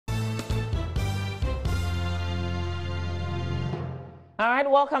All right,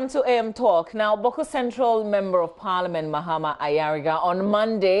 welcome to AM Talk. Now, Bawku Central Member of Parliament Mahama Ayariga on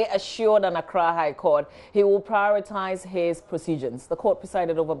Monday assured an Accra High Court he will prioritize his proceedings. The court,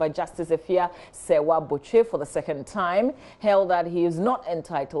 presided over by Justice Efia Sewa Boche for the second time, held that he is not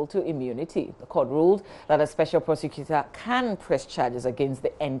entitled to immunity. The court ruled that a special prosecutor can press charges against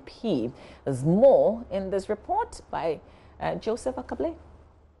the MP. There's more in this report by Joseph Akable.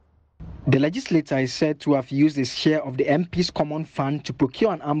 The legislator is said to have used his share of the MP's common fund to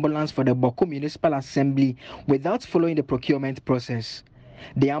procure an ambulance for the Bawku Municipal Assembly without following the procurement process.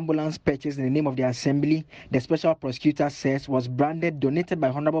 The ambulance, purchased in the name of the assembly, the special prosecutor says was branded donated by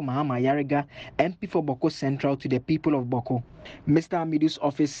Honorable Mahama Ayariga, MP for Bawku Central, to the people of Bawku. Mr. Amidu's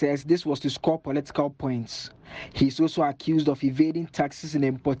office says this was to score political points. He is also accused of evading taxes in the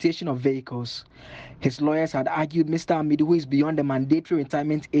importation of vehicles. His lawyers had argued Mr. Amidu, who is beyond the mandatory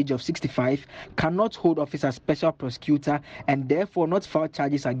retirement age of 65, cannot hold office as special prosecutor and therefore not file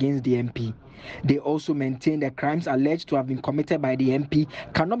charges against the MP. They also maintain the crimes alleged to have been committed by the MP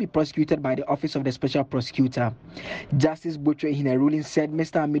cannot be prosecuted by the office of the special prosecutor. Justice Boche, in a ruling, said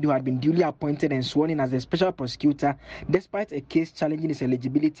Mr. Amidu had been duly appointed and sworn in as the special prosecutor despite a case challenging his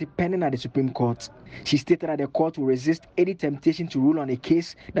eligibility pending at the Supreme Court. She stated that the court will resist any temptation to rule on a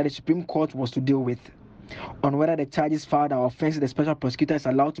case that the Supreme Court was to deal with. On whether the charges filed are offenses the special prosecutor is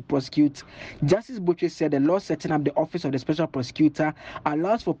allowed to prosecute, Justice Boche said the law setting up the office of the special prosecutor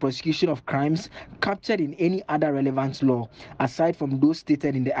allows for prosecution of crimes captured in any other relevant law, aside from those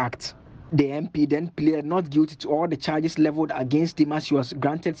stated in the Act. The MP then pleaded not guilty to all the charges leveled against him as she was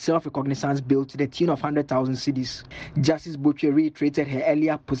granted self-recognizance bail to the tune of 100,000 cedis. Justice Boche reiterated her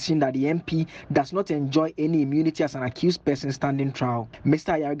earlier position that the MP does not enjoy any immunity as an accused person standing trial.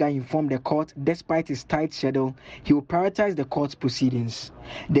 Mr. Ayariga informed the court, despite his tight schedule, he will prioritize the court's proceedings.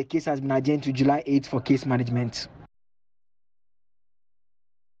 The case has been adjourned to July 8 for case management.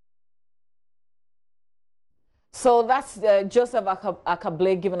 So that's Joseph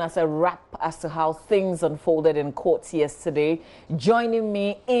Akable giving us a wrap as to how things unfolded in courts yesterday. Joining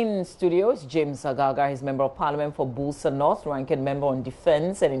me in studio is James Agaga. He's Member of Parliament for Bulsa North, ranking member on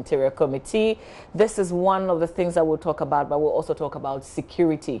Defense and Interior Committee. This is one of the things that we'll talk about, but we'll also talk about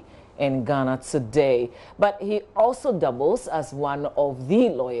security in Ghana today. But he also doubles as one of the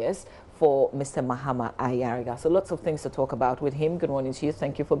lawyers for Mr. Mahama Ayariga. So lots of things to talk about with him. Good morning to you.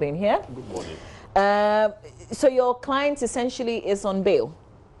 Thank you for being here. Good morning. So your client essentially is on bail?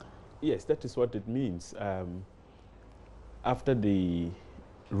 Yes, that is what it means. After the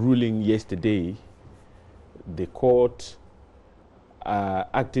ruling yesterday, the court,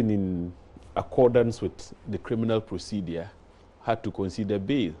 acting in accordance with the criminal procedure, had to consider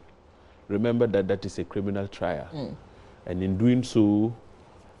bail. Remember that that is a criminal trial. And in doing so,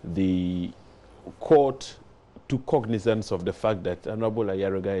 the court took cognizance of the fact that Honorable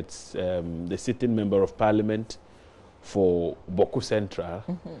Ayariga is the sitting member of Parliament for Bawku Central,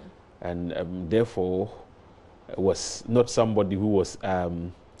 and therefore was not somebody who was a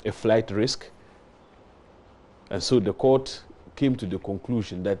flight risk. And so the court came to the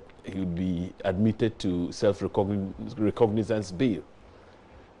conclusion that he would be admitted to self-recognizance bail.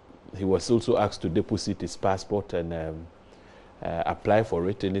 He was also asked to deposit his passport and apply for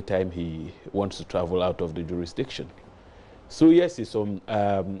it anytime he wants to travel out of the jurisdiction. So yes, it's on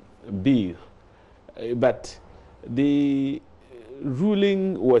bail, but the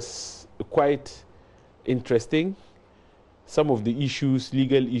ruling was quite interesting. Some of the issues,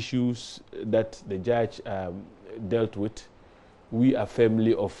 legal issues that the judge dealt with, we are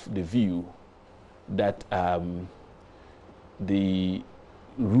firmly of the view that the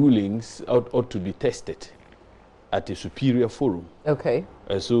rulings ought to be tested at a superior forum. Okay.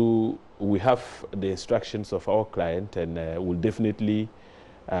 So we have the instructions of our client, and we'll definitely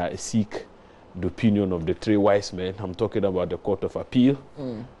seek the opinion of the three wise men. I'm talking about the Court of Appeal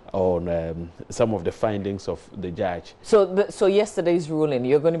on some of the findings of the judge. So yesterday's ruling,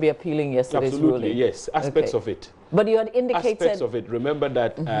 you're going to be appealing yesterday's Absolutely, ruling? yes. Aspects of it. But you had indicated... Aspects of it. Remember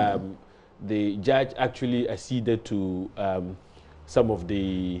that the judge actually acceded to some of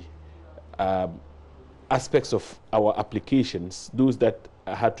the aspects of our applications, those that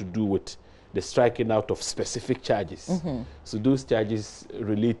had to do with the striking out of specific charges. So those charges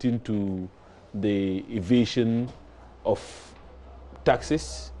relating to the evasion of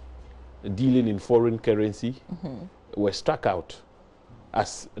taxes, dealing in foreign currency, were struck out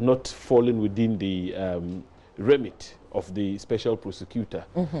as not falling within the remit of the special prosecutor.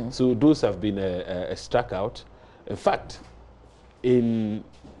 So those have been struck out. In fact, in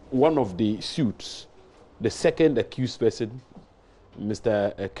one of the suits, the second accused person,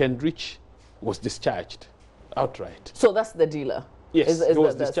 Mr. Kendrick, was discharged outright. So that's the dealer? Yes, he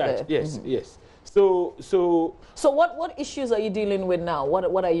was discharged. Yes, yes. So what issues are you dealing with now?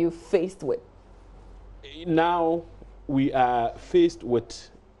 What are you faced with? Now we are faced with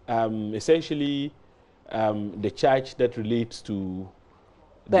essentially the charge that relates to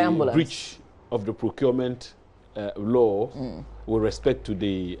the breach of the procurement law with respect to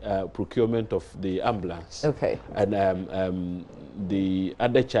the procurement of the ambulance. Okay. And the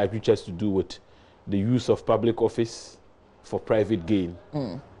other charge, which has to do with the use of public office for private gain.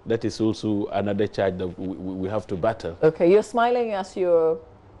 That is also another charge that we have to battle. Okay, you're smiling as you're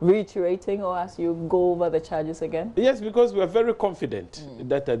reiterating or as you go over the charges again? Yes, because we are very confident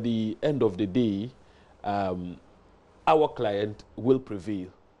that at the end of the day, our client will prevail.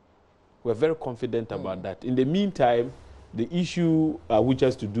 We're very confident about that. In the meantime, the issue which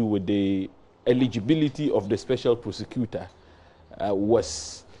has to do with the eligibility of the special prosecutor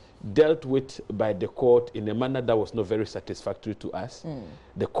was dealt with by the court in a manner that was not very satisfactory to us.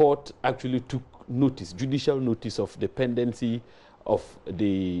 The court actually took notice, judicial notice of the pendency of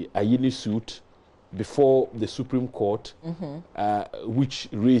the Ayini suit before the Supreme Court, which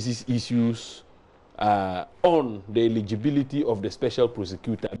raises issues on the eligibility of the special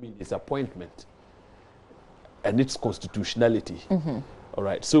prosecutor, I mean his appointment and its constitutionality. All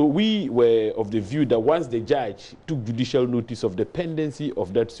right, so we were of the view that once the judge took judicial notice of the pendency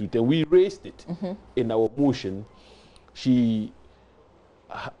of that suit and we raised it in our motion, she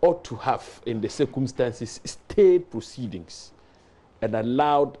ought to have, in the circumstances, stayed proceedings and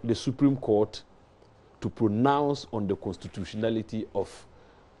allowed the Supreme Court to pronounce on the constitutionality of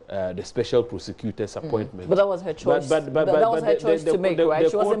the special prosecutor's appointment. But that was her choice. That was her choice to make, right?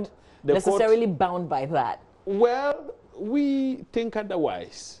 She wasn't necessarily bound by that. Well, we think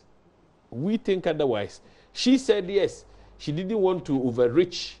otherwise. We think otherwise. She said yes, she didn't want to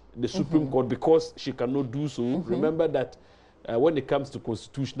overreach the Supreme Court because she cannot do so. Remember that when it comes to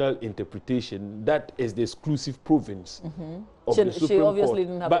constitutional interpretation, that is the exclusive province of the Supreme Court. She obviously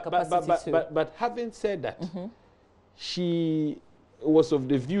didn't have the capacity to. But having said that, she was of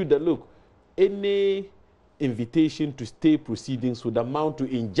the view that, look, any invitation to stay proceedings would amount to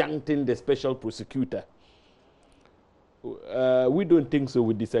injuncting the special prosecutor. We don't think so.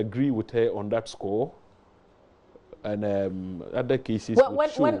 We disagree with her on that score. And other cases. Well,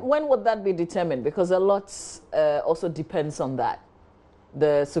 when would that be determined? Because a lot also depends on that.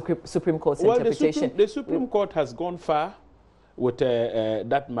 The Supreme Court's interpretation. The Supreme Court has gone far with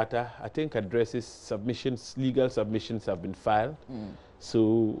that matter. I think addresses submissions, legal submissions have been filed.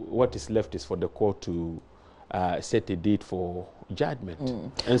 So what is left is for the court to set a date for judgment.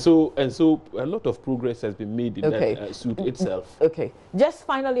 And so a lot of progress has been made in that suit itself. Okay. Just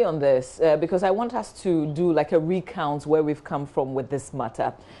finally on this, because I want us to do like a recount where we've come from with this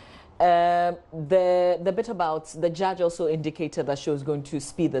matter. The bit about the judge also indicated that she was going to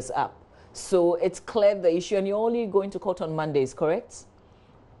speed this up. So it's cleared the issue, and you're only going to court on Mondays, correct?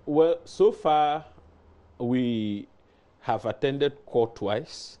 Well, so far we have attended court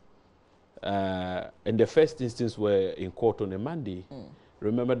twice. In the first instance, we're in court on a Monday.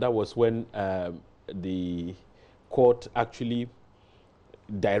 Remember, that was when the court actually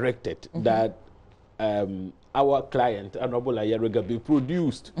directed that our client, Honorable Ayarega, be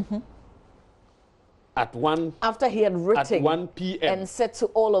produced at 1 after he had written at 1 p.m. and said to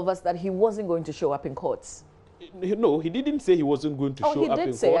all of us that he wasn't going to show up in courts. No, he didn't say he wasn't going to show up in court. Oh, he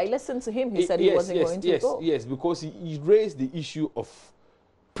did say. I listened to him. He said he wasn't going to go. Yes, because he raised the issue of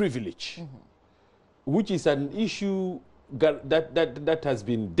privilege, which is an issue that has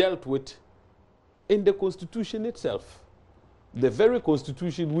been dealt with in the Constitution itself. The very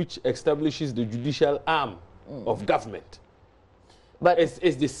Constitution which establishes the judicial arm of government. But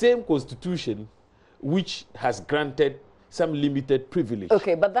it's the same Constitution which has granted some limited privilege.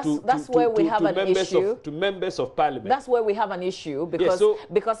 Okay, but that's where we have an issue. To members of parliament. That's where we have an issue because,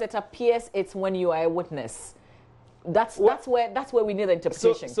 because it appears it's when you are a witness. That's where we need the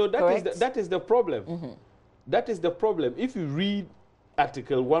interpretation. So that is the problem. That is the problem. If you read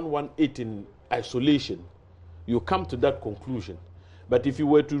Article 118 in isolation, you come to that conclusion. But if you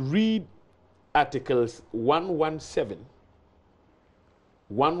were to read Articles 117,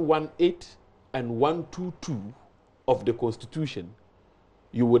 118, and 122 of the Constitution,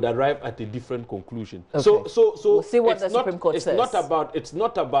 you would arrive at a different conclusion. Okay. So we'll see what the Supreme Court says. It's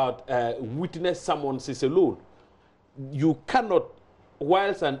not about witness summonses alone. You cannot,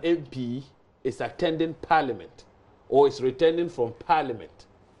 whilst an MP is attending Parliament or is returning from Parliament,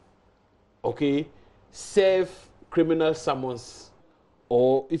 okay, serve criminal summons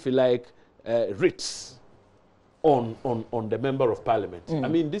or, if you like, writs on the member of Parliament. I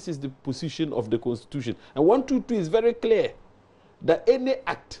mean, this is the position of the Constitution. And 122 is very clear that any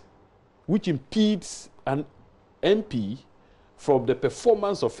act which impedes an MP from the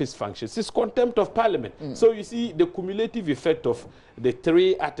performance of his functions is contempt of Parliament. So you see the cumulative effect of the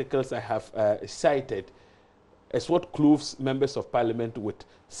 3 articles I have cited is what clothes members of Parliament with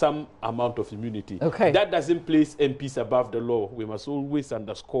some amount of immunity. Okay. That doesn't place MPs above the law. We must always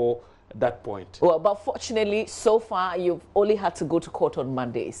underscore that point. Well, but fortunately, so far, you've only had to go to court on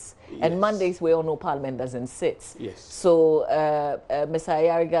Mondays. Yes. And Mondays, we all know Parliament doesn't sit. Yes. So Mr.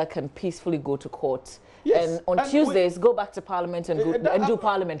 Ayariga can peacefully go to court. Yes. And on Tuesdays, go back to Parliament and, and do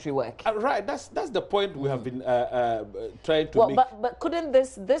parliamentary work. Right. That's the point we have been trying to make. But couldn't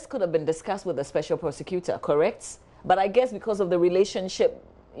this could have been discussed with the Special Prosecutor, correct? But I guess because of the relationship,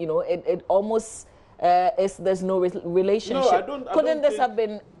 you know, it almost there's no relationship. No, I don't Couldn't this have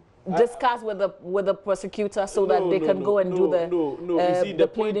been discussed with the prosecutor so that they can go and do the you see, the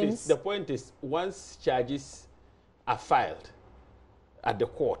pleadings? point is once charges are filed at the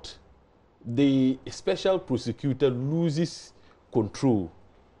court, the special prosecutor loses control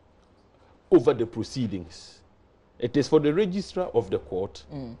over the proceedings. It is for the registrar of the court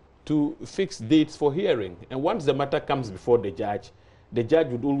to fix dates for hearing, and once the matter comes before the judge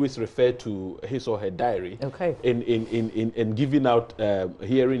would always refer to his or her diary in giving out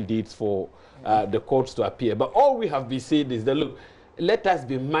hearing dates for the courts to appear. But all we have been saying is that, look, let us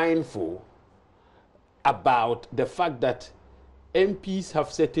be mindful about the fact that MPs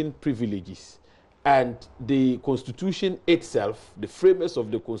have certain privileges, and the Constitution itself, the framers of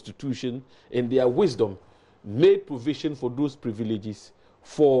the Constitution, in their wisdom, made provision for those privileges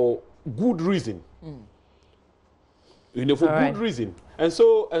for good reason. You know, for good reason. And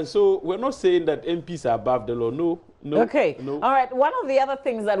so we're not saying that MPs are above the law. No. Okay. No. All right. One of the other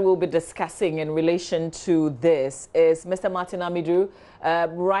things that we'll be discussing in relation to this is Mr. Martin Amidu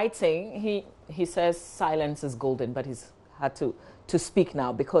writing. He says silence is golden, but he's had to speak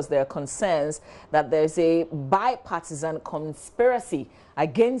now because there are concerns that there's a bipartisan conspiracy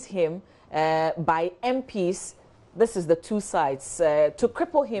against him by MPs. This is the two sides to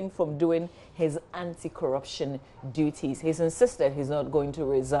cripple him from doing his anti-corruption duties. He's insisted he's not going to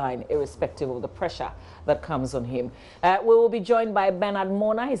resign, irrespective of the pressure that comes on him. We will be joined by Bernard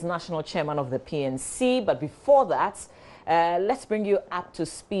Mona, he's national chairman of the PNC. But before that, let's bring you up to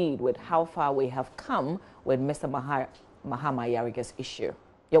speed with how far we have come with Mr. Mahama Ayariga's issue.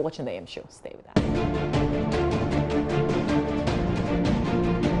 You're watching the AM show. Stay with us.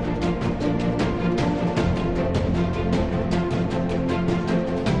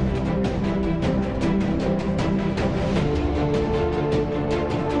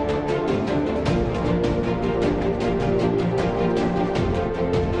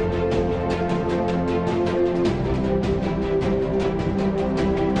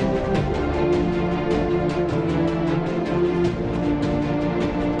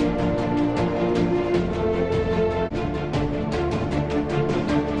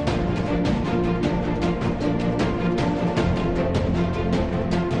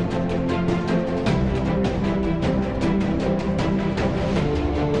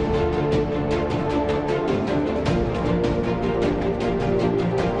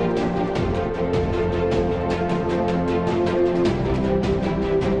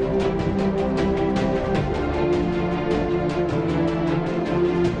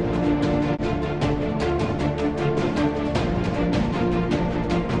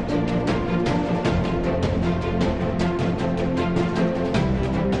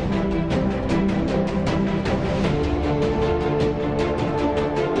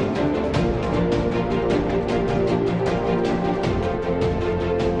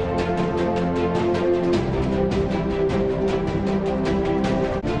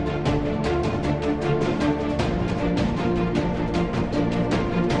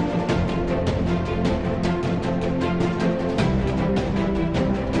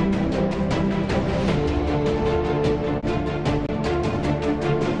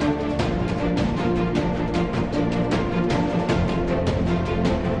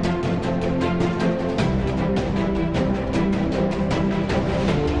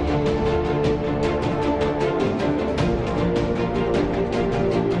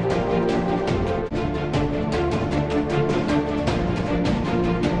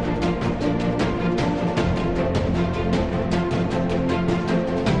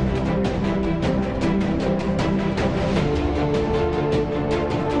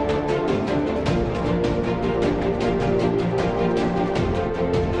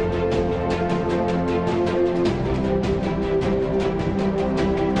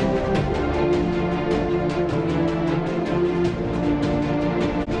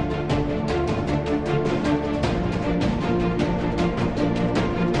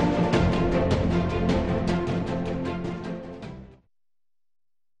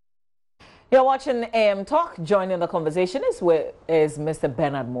 You're watching AM Talk. Joining the conversation is Mr.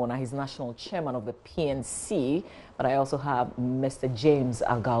 Bernard Mona. He's national chairman of the PNC. But I also have Mr. James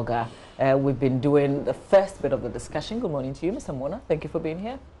Agauga. We've been doing the first bit of the discussion. Good morning to you, Mr. Mona. Thank you for being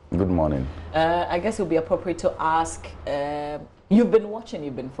here. Good morning. I guess it would be appropriate to ask, you've been watching,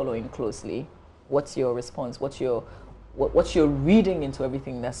 you've been following closely. What's your response? What's your reading into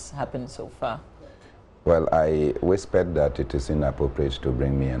everything that's happened so far? Well, I whispered that it is inappropriate to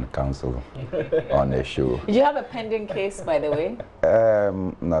bring me and counsel on a show. Did you have a pending case, by the way?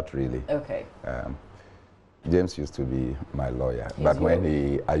 Not really. Okay. James used to be my lawyer, He's but when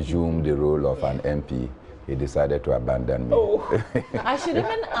he assumed the role of an MP, he decided to abandon me. Oh. I should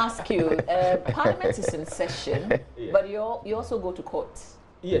even ask you, Parliament is in session, but you also go to court.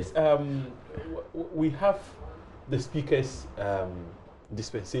 Yes, we have the Speaker's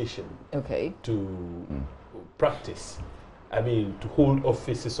dispensation to practice, to hold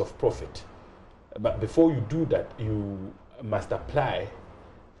offices of profit. But before you do that, you must apply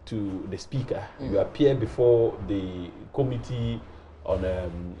to the Speaker. You appear before the Committee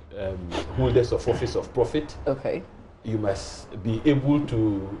on Holders of Office of Profit. Okay. You must be able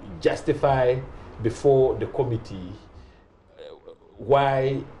to justify before the committee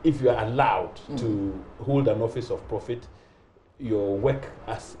why, if you are allowed to hold an office of profit, your work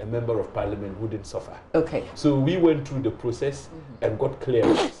as a member of Parliament wouldn't suffer. Okay. So we went through the process and got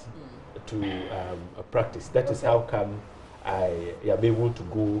clearance to practice. That is how come I am able to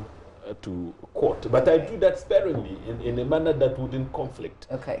go to court. But I do that sparingly in a manner that wouldn't conflict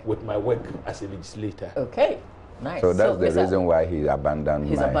with my work as a legislator. Okay. Nice. So that's the reason why he abandoned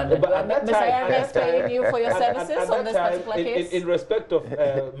He's my... abandoned. But Mr. Ayanda is paying you for your services on this particular case? In respect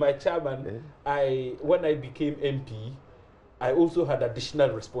of my chairman, when I became MP, I also had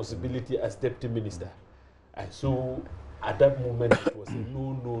additional responsibility as deputy minister. And so at that moment it was a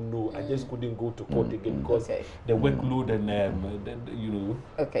no. I just couldn't go to court again because the workload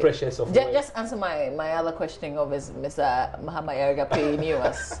and pressures of just answer my other question of is Mr. Mahama Yarga paying you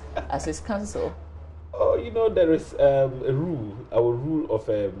as his counsel? Oh, there is a rule, our rule of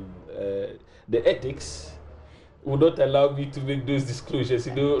the ethics would not allow me to make those disclosures.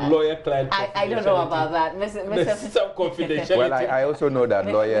 Lawyer-client confidentiality. I don't know about that. There's some confidentiality. Well, I also know that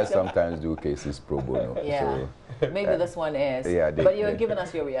lawyers sometimes do cases pro bono. Yeah. So maybe this one is. Yeah, but you're giving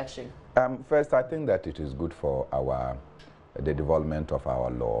us your reaction. First, I think that it is good for the development of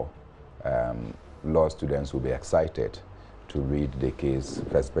our law. Law students will be excited to read the case,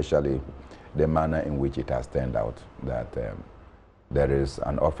 especially the manner in which it has turned out that there is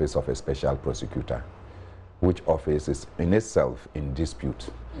an office of a special prosecutor, which office is in itself in dispute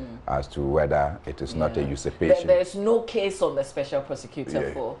as to whether it is not a usurpation. There is no case on the special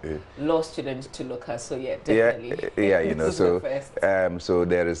prosecutor for law students to look at, so definitely. So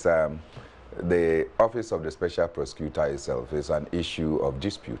there is the office of the special prosecutor itself is an issue of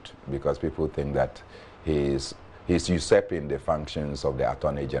dispute because people think that he's usurping the functions of the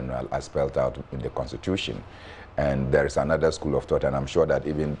Attorney General as spelled out in the Constitution. And there is another school of thought, and I'm sure that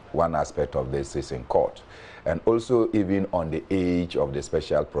even one aspect of this is in court. And also even on the age of the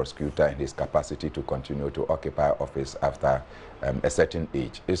special prosecutor and his capacity to continue to occupy office after a certain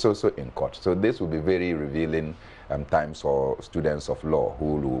age is also in court. So this will be very revealing times for students of law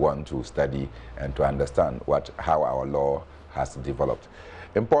who will want to study and to understand how our law has developed.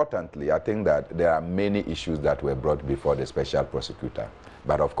 Importantly, I think that there are many issues that were brought before the special prosecutor.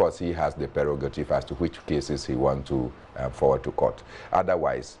 But of course, he has the prerogative as to which cases he wants to forward to court.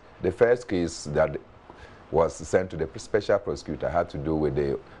 Otherwise, the first case that was sent to the special prosecutor had to do with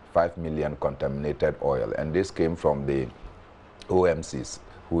the 5 million contaminated oil. And this came from the OMCs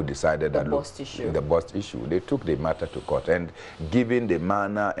who decided that the bust issue. They took the matter to court. And given the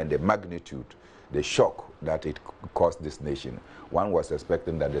manner and the magnitude, the shock that it caused this nation, one was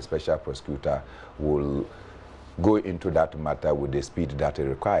expecting that the special prosecutor will go into that matter with the speed that it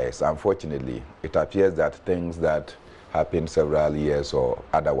requires. Unfortunately, it appears that things that happened several years or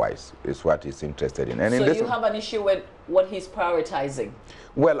otherwise is what he's interested in. And so you have an issue with what he's prioritizing?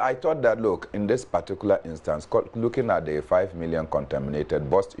 Well, I thought that, look, in this particular instance, looking at the 5 million contaminated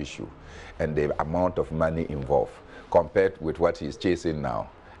bust issue and the amount of money involved compared with what he's chasing now,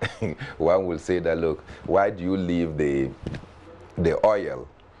 one will say that, look, why do you leave the oil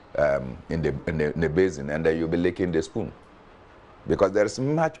in the basin and then you'll be licking the spoon? Because there's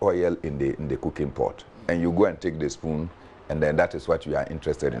much oil in the cooking pot, and you go and take the spoon, and then that is what you are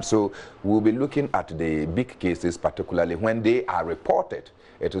interested in. So we'll be looking at the big cases, particularly when they are reported.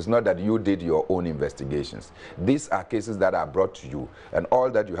 It is not that you did your own investigations. These are cases that are brought to you, and all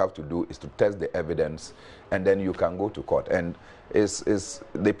that you have to do is to test the evidence, and then you can go to court. And is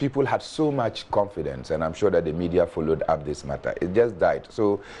the people had so much confidence, and I'm sure that the media followed up this matter. It just died.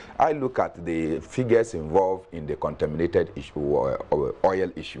 So I look at the figures involved in the contaminated issue, or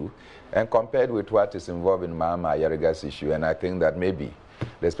oil issue, and compared with what is involved in Mahama Ayariga's issue, and I think that maybe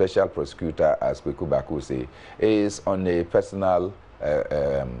the special prosecutor, as Bawku say, is on a personal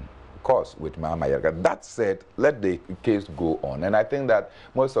course with Mahama Ayariga. That said, let the case go on, and I think that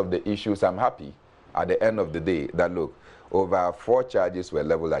most of the issues, I'm happy at the end of the day that, look, over 4 charges were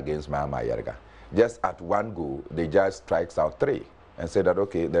leveled against Mahama Ayariga. Just at one go, the judge strikes out 3 and said that,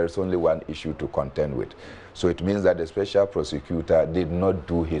 okay, there is only one issue to contend with. So it means that the special prosecutor did not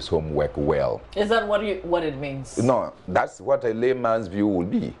do his homework well. Is that what it means? No, that's what a layman's view will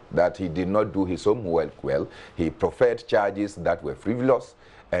be, that he did not do his homework well. He preferred charges that were frivolous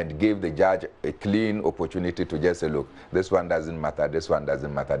and gave the judge a clean opportunity to just say, look, this one doesn't matter, this one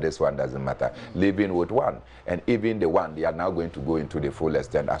doesn't matter, this one doesn't matter, leaving with one. And even the one, they are now going to go into the full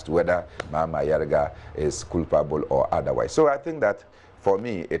extent as to whether Mahama Ayariga is culpable or otherwise. So I think that, for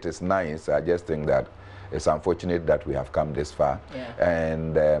me, it is nice. I just think that it's unfortunate that we have come this far. Yeah.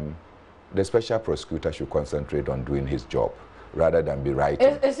 And the special prosecutor should concentrate on doing his job, rather than be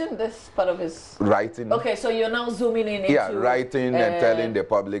writing. Isn't this part of his... Writing. Okay, so you're now zooming in into... Yeah, writing and telling the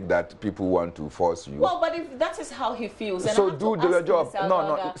public that people want to force you. Well, but if that is how he feels... So do the job.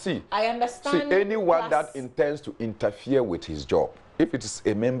 No, see. I understand... See, anyone that intends to interfere with his job, if it is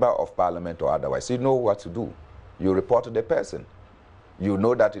a member of parliament or otherwise, you know what to do. You report to the person. You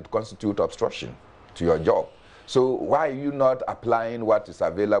know that it constitutes obstruction to your job. So why are you not applying what is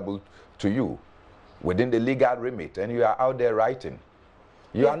available to you within the legal remit, and you are out there writing?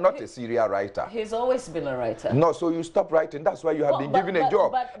 You are not a serial writer. He's always been a writer. No, so you stop writing. That's why you have been given a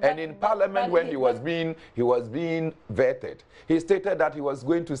job. And in Parliament, when he was being vetted, he stated that he was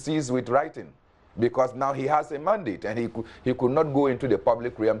going to cease with writing because now he has a mandate, and he could not go into the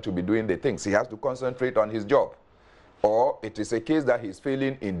public realm to be doing the things. He has to concentrate on his job. Or it is a case that he's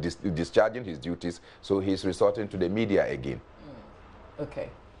failing in discharging his duties, so he's resorting to the media again. Okay.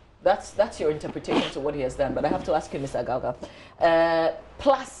 That's your interpretation to what he has done. But I have to ask you, Mr. Gauga,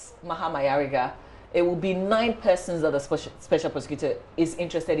 plus Mahama Ayariga, it will be 9 persons that the special prosecutor is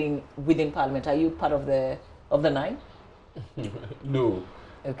interested in within Parliament. Are you part of the 9? No.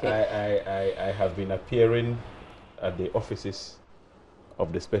 Okay. I have been appearing at the offices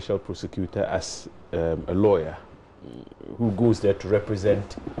of the special prosecutor as a lawyer who goes there to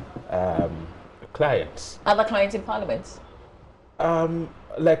represent clients. Other clients in Parliament?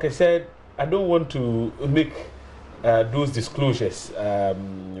 Like I said, I don't want to make those disclosures,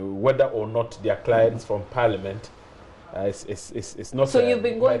 whether or not they are clients from Parliament. It's not. So you've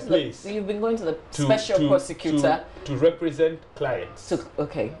been going to place. you've been going to the special prosecutor to represent clients.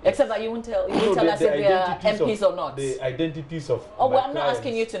 Okay, except that you won't tell us if they are MPs or not. The identities of. Oh, well, I'm not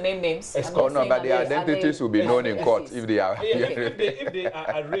asking you to name names. Oh no, but the identities will be known in court if they are. If they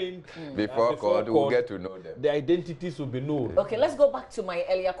are arraigned before court, we'll get to know them. The identities will be known. Okay, let's go back to my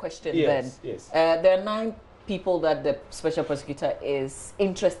earlier question. Yes, then. Yes. There are 9 people that the special prosecutor is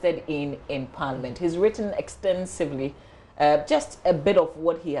interested in Parliament. He's written extensively. Just a bit of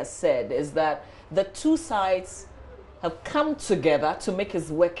what he has said is that the 2 sides have come together to make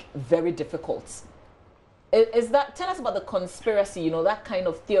his work very difficult. Is that, tell us about the conspiracy, that kind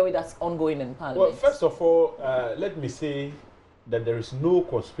of theory that's ongoing in Parliament. Well, first of all, let me say that there is no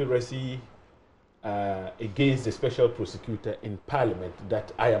conspiracy against the special prosecutor in Parliament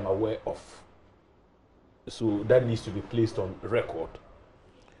that I am aware of. So that needs to be placed on record.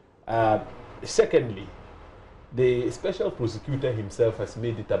 Secondly, the special prosecutor himself has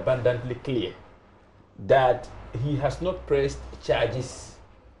made it abundantly clear that he has not pressed charges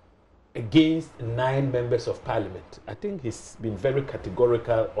against 9 members of Parliament. I think he's been very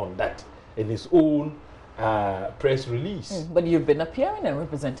categorical on that in his own press release. But you've been appearing and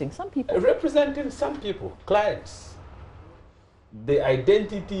representing some people. Representing some people, clients. The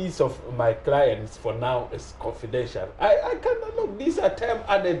identities of my clients for now is confidential. I cannot look. These are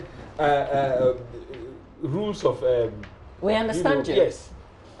time-added rules of. We understand you. Yes,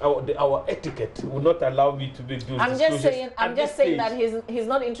 our etiquette will not allow me to make those. I'm just saying that he's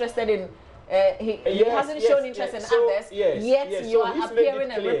not interested in. He hasn't shown interest in others. Yet you are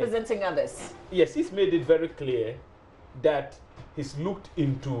appearing and representing others. Yes, he's made it very clear that he's looked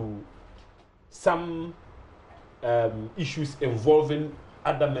into some issues involving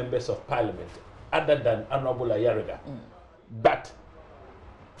other members of Parliament, other than Honorable Ayariga. But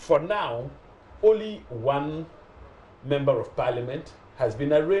for now, only 1 member of Parliament has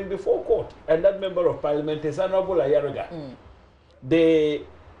been arraigned before court, and that member of Parliament is Honorable Ayariga. The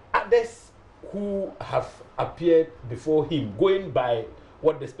others who have appeared before him, going by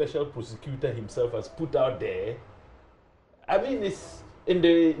what the special prosecutor himself has put out there, I mean, it's in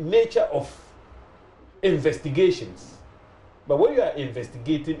the nature of investigations. But when you are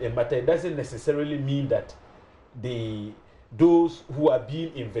investigating a matter, it doesn't necessarily mean that those who are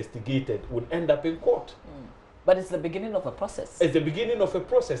being investigated would end up in court. But it's the beginning of a process. It's the beginning of a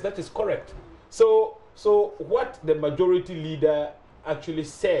process. That is correct. So what the majority leader actually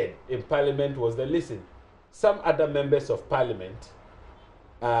said in Parliament was that, listen, some other members of Parliament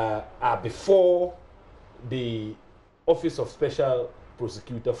are before the Office of Special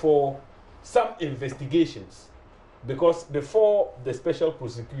Prosecutor for some investigations, because before the Special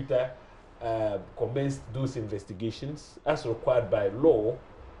Prosecutor commenced those investigations as required by law,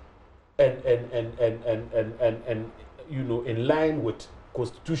 and you know, in line with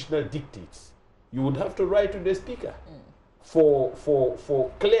constitutional dictates, you would have to write to the Speaker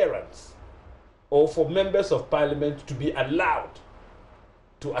for clearance, or for members of Parliament to be allowed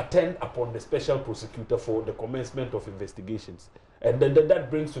to attend upon the Special Prosecutor for the commencement of investigations. And then that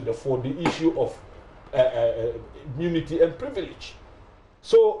brings to the fore the issue of immunity and privilege.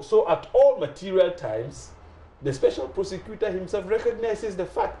 So at all material times, the Special Prosecutor himself recognizes the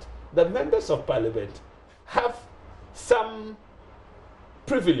fact that members of Parliament have some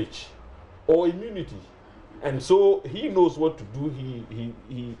privilege or immunity. And so he knows what to do.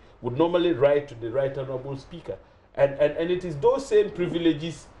 He would normally write to the Right Honourable Speaker. And it is those same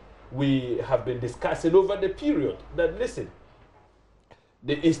privileges we have been discussing over the period, that, listen,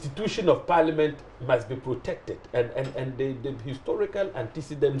 the institution of Parliament must be protected. And the historical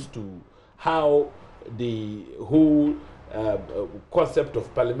antecedents to how the whole concept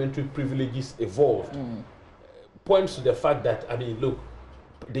of parliamentary privileges evolved points to the fact that, I mean, look,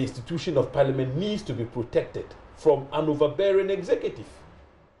 the institution of Parliament needs to be protected from an overbearing executive.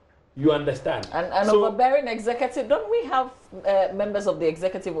 You understand? And So- overbearing executive, don't we have members of the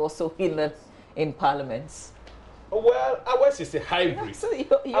executive also in parliaments? Well, ours is a hybrid. So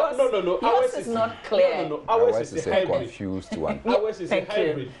yours, no. Yours is not clear. No. Ours Ours is a hybrid. confused one. Ours is a Thank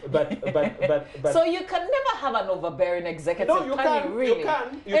you. hybrid. But So you can never have an overbearing executive, no, you can can. you really? You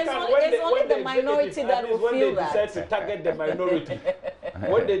can. It's only the minority that will feel that. When they decide to target the minority,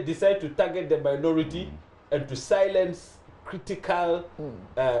 when they decide to target the minority and to silence critical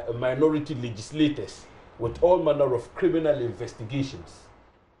minority legislators with all manner of criminal investigations,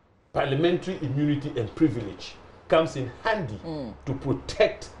 parliamentary immunity and privilege comes in handy to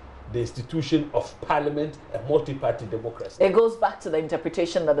protect the institution of Parliament, a multi-party democracy. It goes back to the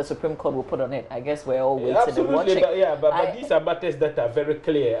interpretation that the Supreme Court will put on it. I guess we're all waiting and Absolutely, watching. but these are matters that are very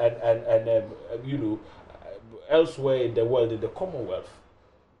clear, and you know, elsewhere in the world, in the Commonwealth,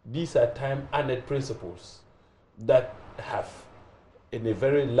 these are time-honored principles that have, in a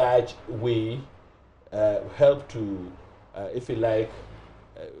very large way, helped to, if you like,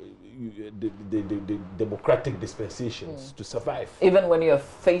 the democratic dispensations to survive. Even when you're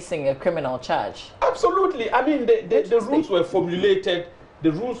facing a criminal charge. Absolutely. I mean, the rules were formulated.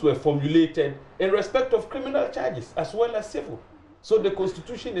 The rules were formulated in respect of criminal charges as well as civil. So the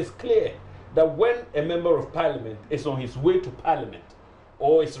Constitution is clear that when a member of Parliament is on his way to Parliament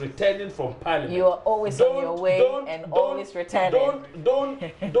or is returning from Parliament, You are always on your way and always returning.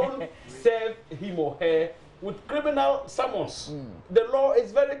 Don't serve him or her with criminal summons. The law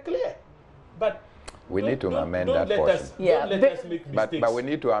is very clear, but We need to amend don't that let portion. us, Yeah, don't let us make mistakes. But we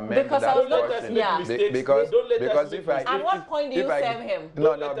need to amend Because I that was Don't let us portion. make Yeah. mistakes. Because Don't let us because make if I mistakes. At what point do you if I- serve him? No,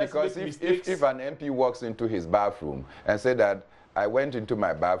 Don't no, let us because make if mistakes. an MP walks into his bathroom and say that I went into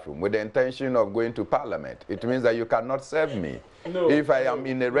my bathroom with the intention of going to Parliament, it means that you cannot serve me. No, if I am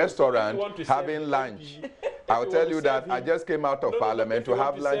in a If restaurant you want to serve having the lunch, MP, I'll if you tell want you to that serve I him- just came out of Parliament if you to want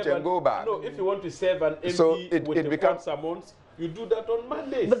have to lunch serve and go back. No, if you want to serve an MP So with it the becomes- court summons, you do that on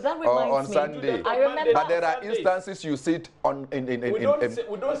Mondays. But that Or reminds on me. Sunday. I remember. But there are Sundays. instances you sit on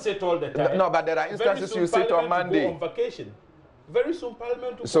we don't sit all the time. No, but there are Very instances soon you sit on Parliament will go Monday. on vacation. Very soon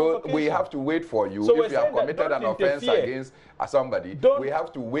Parliament will go So on we vacation. have to wait for you. So we're If you have saying that committed an don't offense interfere. against somebody, Don't- we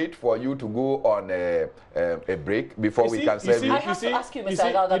have to wait for you to go on a break before You we see- can you serve see- you. I have see- to ask you, you Mr. see-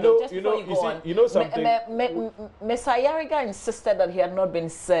 Agalgado, you know- just you before know- you you go see- on. you know something? Mr. Ayariga insisted that he had not been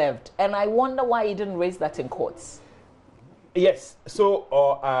served, and I wonder why he didn't raise that in courts. Yes. So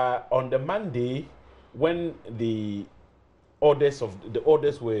on the Monday, when the orders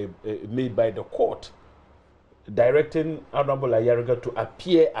were made by the court, directing Honorable Ayariga to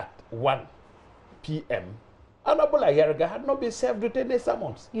appear at 1 p.m., Honorable Ayariga had not been served with any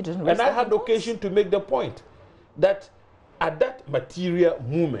summons. You didn't raise And I that had in courts? occasion to make the point that at that material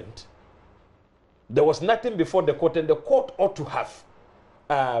moment, there was nothing before the court, and the court ought to have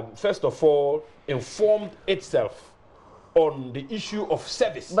first of all, informed itself on the issue of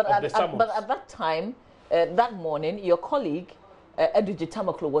service but of the summons. But at that time, that morning, your colleague, Eduje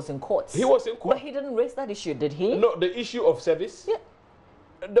Tamaklo, was in court. He was in court. But he didn't raise that issue, did he? No, the issue of service? Yeah.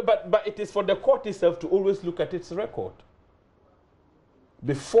 But it is for the court itself to always look at its record.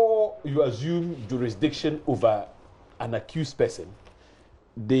 Before you assume jurisdiction over an accused person,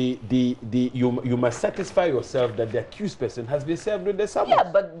 you must satisfy yourself that the accused person has been served with the summons.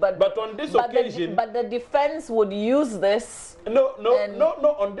 Yeah, but on this occasion, but the defense would use this. No.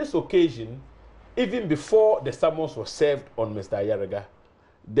 On this occasion, even before the summons was served on Mr. Ayaraga,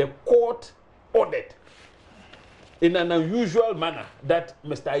 the court ordered, in an unusual manner, that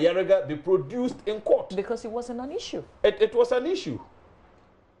Mr. Ayaraga be produced in court Because it wasn't an issue. It was an issue.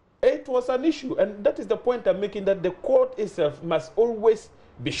 It was an issue, and that is the point I'm making, that the court itself must always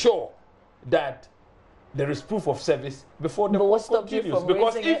be sure that there is proof of service before the court continues.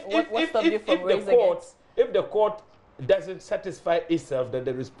 Because if the court doesn't satisfy itself that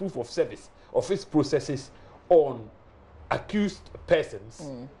there is proof of service of its processes on accused persons,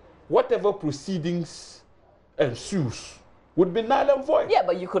 whatever proceedings ensues would be null and void. Yeah,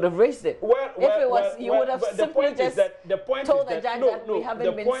 but you could have raised it. You would have simply just told the judge that we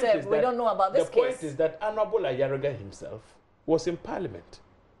haven't been served. We don't know about this case. The point is that Honorable Ayaraga himself was in Parliament.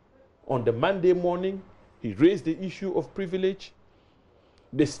 On the Monday morning, he raised the issue of privilege.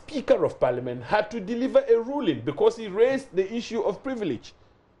 The Speaker of Parliament had to deliver a ruling because he raised the issue of privilege.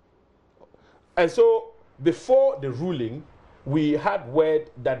 And so, before the ruling, we had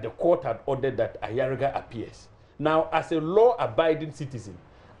word that the court had ordered that Ayaraga appears. Now, as a law-abiding citizen,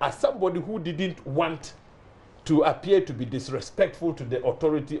 as somebody who didn't want to appear to be disrespectful to the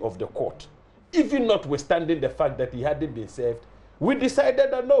authority of the court, even notwithstanding the fact that he hadn't been served, we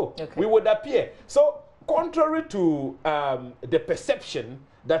decided that no, we would appear. So, contrary to the perception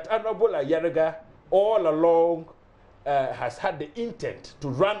that Honorable Ayaraga all along has had the intent to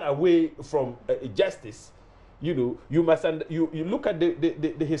run away from justice, you must you look at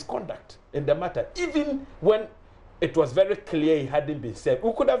his conduct in the matter. Even when it was very clear he hadn't been served,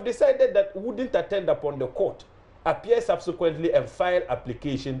 we could have decided that we wouldn't attend upon the court, appear subsequently and file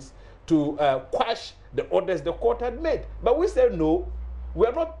applications to quash the orders the court had made. But we said no,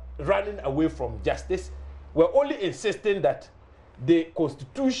 we're not running away from justice. We're only insisting that the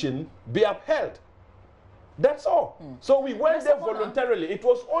Constitution be upheld. That's all. So we went there voluntarily. It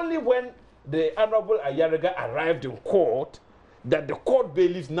was only when the Honorable Ayaraga arrived in court that the court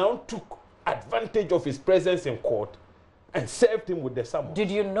bailiffs now took advantage of his presence in court and served him with the summons. Did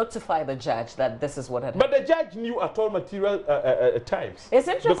you notify the judge that this is what had happened? But the judge knew at all material times. It's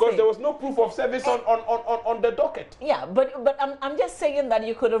interesting. Because there was no proof of service on the docket. Yeah, but I'm just saying that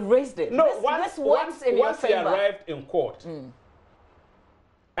you could have raised it. No, once he arrived in court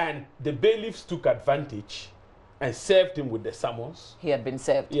and the bailiffs took advantage and served him with the summons. He had been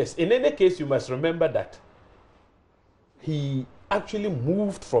served. Yes. In any case, you must remember that he actually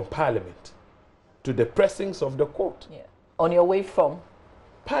moved from Parliament to the precincts of the court. Yeah. On your way from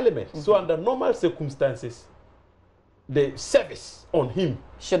Parliament. So under normal circumstances, the service on him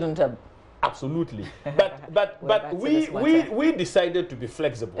shouldn't have. Absolutely. But we decided to be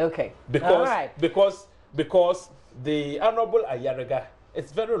flexible. Okay. Because the Honorable Ayaraga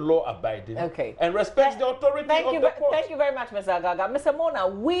is very law-abiding. Okay. And respects the authority of the court. Thank you very much, Mr. Agaga. Mr. Mona,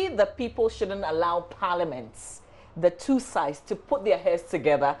 we the people shouldn't allow parliaments, the two sides, to put their heads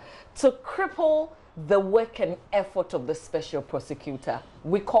together to cripple the work and effort of the special prosecutor.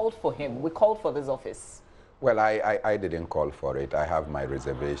 We called for him. We called for this office. Well, I didn't call for it. I have my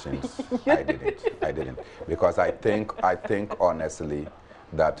reservations. I didn't. Because I think honestly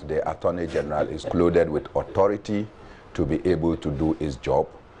that the Attorney General is clothed with authority to be able to do his job.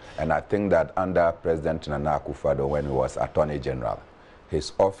 And I think that under President Nana Akufo-Addo, when he was Attorney General,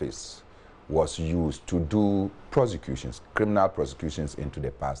 his office was used to do prosecutions, criminal prosecutions into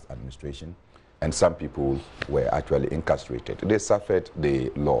the past administration. And some people were actually incarcerated. They suffered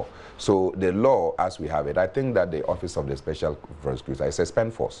the law. So the law, as we have it, I think that the Office of the Special Prosecutor is a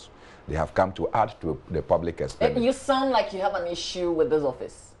spend force. They have come to add to the public expenditure. You sound like you have an issue with this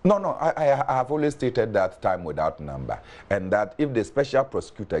office. No, I have always stated that time without number. And that if the Special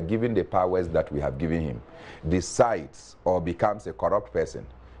Prosecutor, given the powers that we have given him, decides or becomes a corrupt person,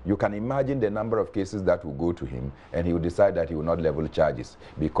 you can imagine the number of cases that will go to him, and he will decide that he will not level charges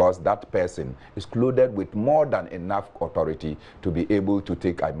because that person is clothed with more than enough authority to be able to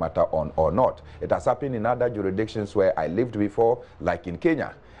take a matter on or not. It has happened in other jurisdictions where I lived before, like in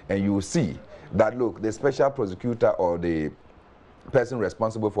Kenya, and you will see that, look, the special prosecutor or the person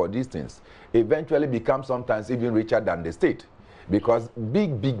responsible for these things eventually becomes sometimes even richer than the state. because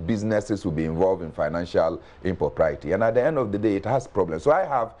big businesses will be involved in financial impropriety, and at the end of the day it has problems. So I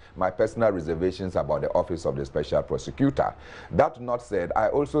have my personal reservations about the office of the Special Prosecutor. That not said, I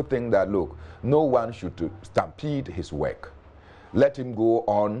also think that, look, no one should stampede his work. Let him go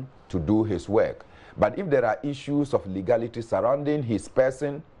on to do his work. But if there are issues of legality surrounding his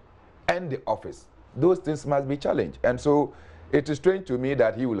person and the office, those things must be challenged. And so it is strange to me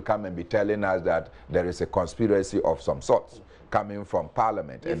that he will come and be telling us that there is a conspiracy of some sort coming from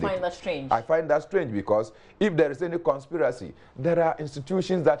Parliament. You find that strange? I find that strange because if there is any conspiracy, there are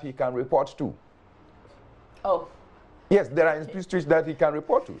institutions that he can report to. Oh. Yes, there are institutions that he can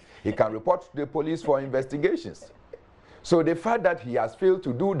report to. He can report to the police for investigations. So the fact that he has failed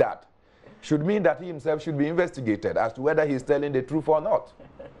to do that should mean that he himself should be investigated as to whether he's telling the truth or not.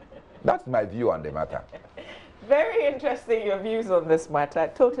 That's my view on the matter. Very interesting, your views on this matter. I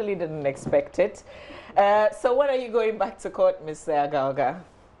totally didn't expect it. So when are you going back to court, Mr. Agalga?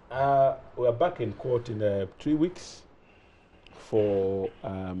 We're back in court in 3 weeks for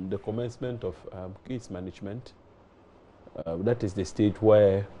the commencement of case management. That is the stage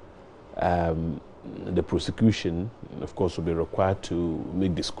where the prosecution, of course, will be required to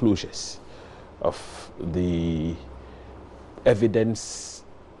make disclosures of the evidence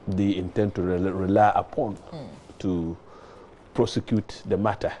they intend to rely upon to prosecute the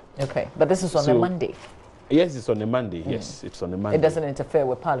matter. Okay, but this is on a Monday. Yes, it's on a Monday. Yes, it's on a Monday. It doesn't interfere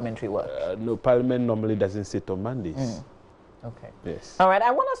with parliamentary work? No, Parliament normally doesn't sit on Mondays. Okay. Yes. All right,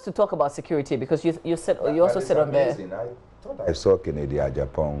 I want us to talk about security because you also said on there. I thought I saw Kennedy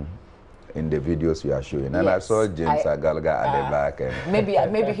Japan in the videos you are showing, and I saw James Agalga at the back. And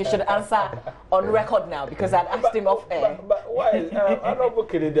maybe he should answer on record now because I'd asked him off air. But why? Honorable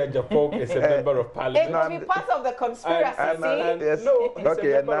Kennedy Japan is a member of Parliament. It could be part of the conspiracy. Yes. No, he's a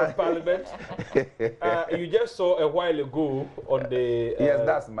member of Parliament. You just saw a while ago on the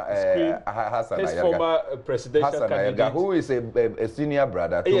that's my Hassan his Ayarga. former presidential Hassan candidate, Ayarga, who is a senior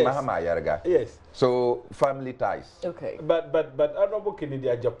brother to Mahama Ayarga. Yes. So family ties. Okay. But Honorable Kennedy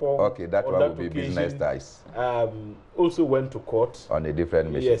Japan. Okay, that one will be business ties. Also went to court on a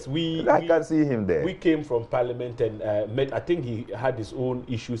different mission. Yes, I can see him there. We came from Parliament and met. I think he had his own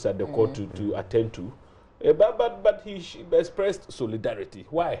issues at the court to attend to, but he expressed solidarity.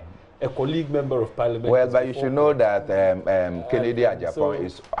 Why? A colleague member of Parliament. Well, but you should know that Kennedy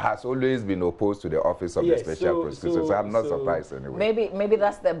Japan has always been opposed to the office of the Special Prosecutor, so I'm not surprised anyway. Maybe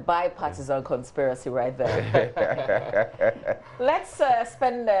that's the bipartisan conspiracy right there. Let's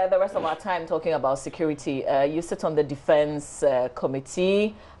spend the rest of our time talking about security. You sit on the Defense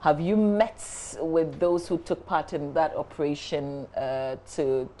Committee. Have you met with those who took part in that operation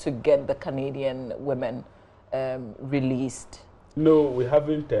to get the Canadian women released? No, we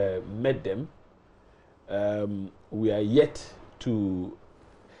haven't met them. We are yet to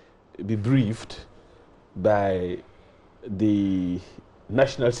be briefed by the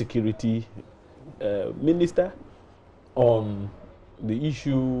National Security Minister on the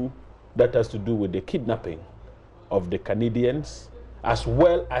issue that has to do with the kidnapping of the Canadians, as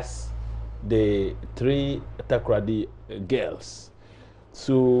well as the 3 Takoradi girls.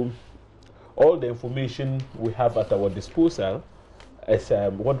 So all the information we have at our disposal is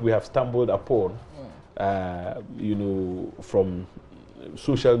what we have stumbled upon, from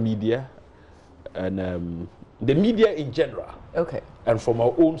social media and the media in general. Okay. And from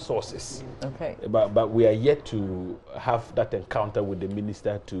our own sources. Okay. But we are yet to have that encounter with the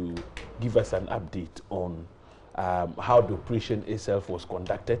minister to give us an update on how the operation itself was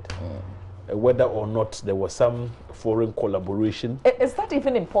conducted, whether or not there was some foreign collaboration. Is that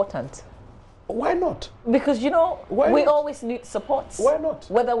even important? Why not? Because, we always need support. Why not?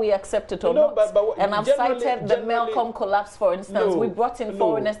 Whether we accept it or not. And I've cited the Melcom collapse, for instance. We brought in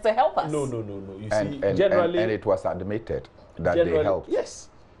foreigners to help us. No. You see, generally... And it was admitted that they helped. Yes.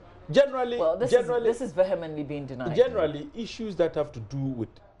 Generally... Well, this is vehemently being denied. Generally, issues that have to do with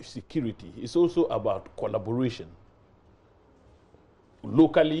security is also about collaboration.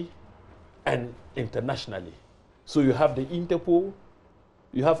 Locally and internationally. So you have the Interpol,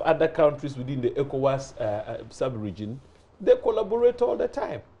 you have other countries within the ECOWAS sub-region. They collaborate all the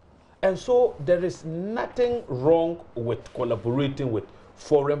time. And so there is nothing wrong with collaborating with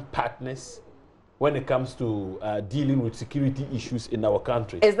foreign partners when it comes to dealing with security issues in our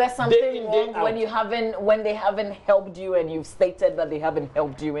country. Is there something wrong when they haven't helped you and you've stated that they haven't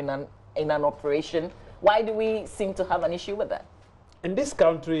helped you in an operation? Why do we seem to have an issue with that? In this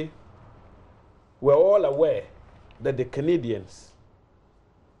country, we're all aware that the Canadians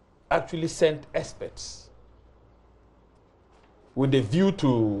actually sent experts with a view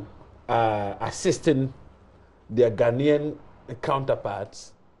to assisting their Ghanaian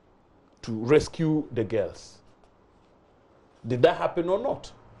counterparts to rescue the girls. Did that happen or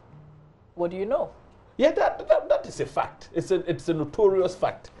not? What do you know? Yeah, that is a fact. It's a notorious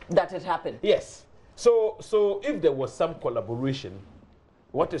fact. That it happened? Yes. So if there was some collaboration,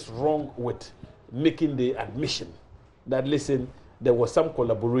 what is wrong with making the admission that, listen, there was some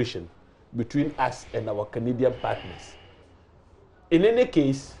collaboration between us and our Canadian partners? In any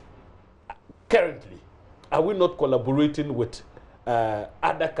case, currently, are we not collaborating with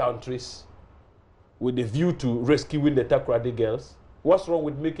other countries with a view to rescuing the Takoradi girls? What's wrong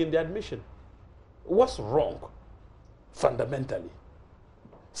with making the admission? What's wrong, fundamentally?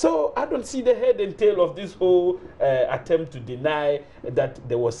 So I don't see the head and tail of this whole attempt to deny that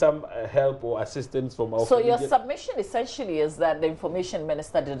there was some help or assistance from our. So your submission essentially is that the information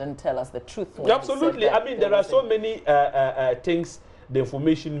minister didn't tell us the truth. Absolutely. I mean, there are so many things the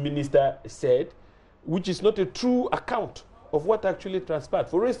information minister said, which is not a true account of what actually transpired.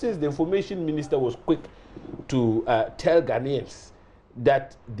 For instance, the information minister was quick to tell Ghanaians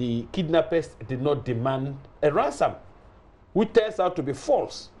that the kidnappers did not demand a ransom, which turns out to be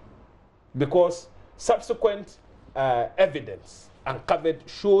false, because subsequent evidence uncovered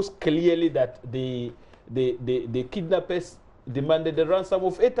shows clearly that the kidnappers demanded a ransom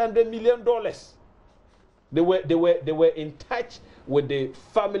of $800 million. They were in touch with the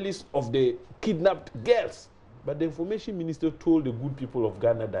families of the kidnapped girls, but the information minister told the good people of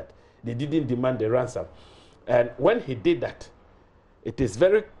Ghana that they didn't demand a ransom. And when he did that, it is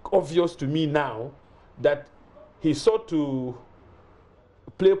very obvious to me now that he sought to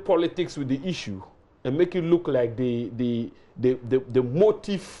play politics with the issue and make it look like the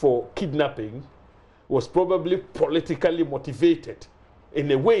motive for kidnapping was probably politically motivated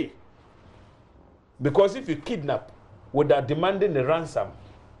in a way. Because if you kidnap without demanding a ransom,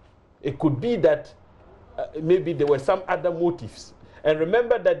 it could be that maybe there were some other motives. And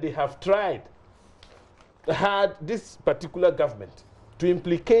remember that they have had this particular government to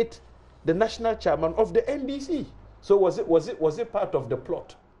implicate the national chairman of the NDC. So was it part of the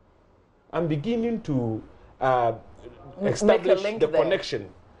plot? I'm beginning to establish the connection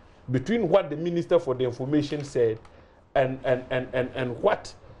between what the Minister for the Information said and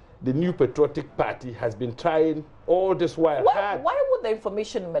what the New Patriotic Party has been trying all this while. Why would the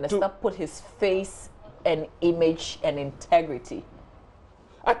Information Minister put his face and image and integrity?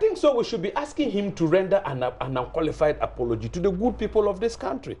 I think so. We should be asking him to render an unqualified apology to the good people of this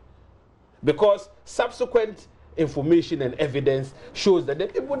country, because subsequent information and evidence shows that the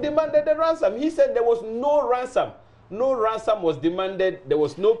people demanded the ransom. He said there was no ransom. No ransom was demanded. There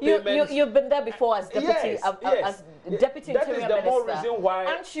was no payment. You've been there before as deputy, yes. As deputy that interior is the minister. more reason why.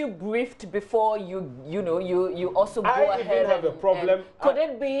 Aren't you briefed before you also go ahead? I even have a problem. Could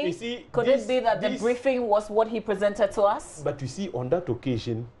it be that the briefing was what he presented to us? But you see, on that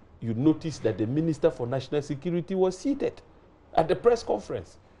occasion, you notice that the Minister for National Security was seated at the press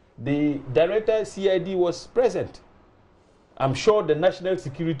conference. The Director CID was present. I'm sure the National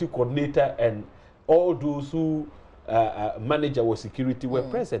Security Coordinator and all those who manage our security were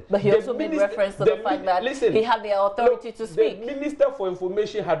present. But he also made reference to the fact that he had the authority to speak. The Minister for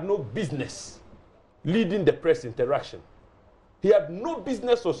Information had no business leading the press interaction. He had no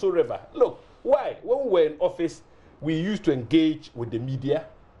business whatsoever. Look, why? When we were in office, we used to engage with the media,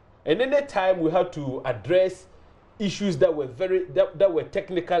 and any time we had to address issues that were that were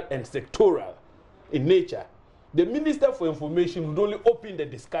technical and sectoral in nature, the Minister for Information would only open the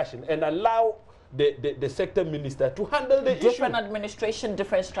discussion and allow the sector minister to handle the issue. Different administration,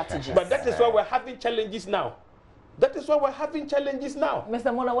 different strategies. But that is why we're having challenges now. That is why we're having challenges now.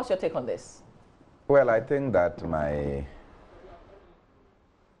 Mr. Mona, what's your take on this? Well, I think that my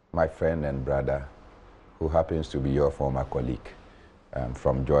friend and brother, who happens to be your former colleague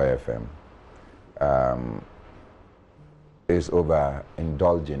from Joy FM, is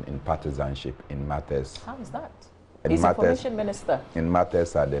overindulging in partisanship in matters. How is that? He's information minister. In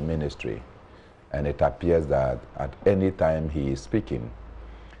matters at the ministry. And it appears that at any time he is speaking,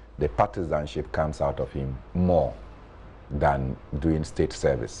 the partisanship comes out of him more than doing state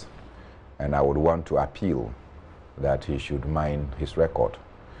service. And I would want to appeal that he should mind his record,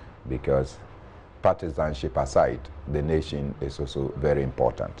 because partisanship aside, the nation is also very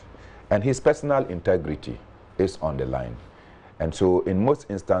important. And his personal integrity is on the line. And so in most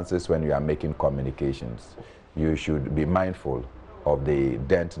instances when you are making communications, you should be mindful of the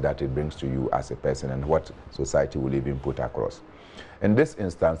dent that it brings to you as a person and what society will even put across. In this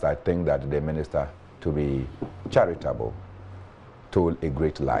instance, I think that the minister, to be charitable, told a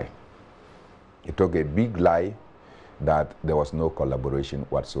great lie. He told a big lie that there was no collaboration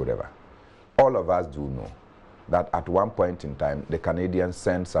whatsoever. All of us do know that at one point in time, the Canadians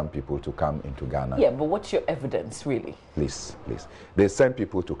sent some people to come into Ghana. Yeah, but what's your evidence, really? Please, please. They sent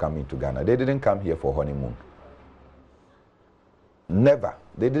people to come into Ghana. They didn't come here for honeymoon. Never.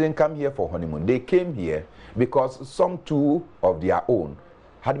 They didn't come here for honeymoon. They came here because some two of their own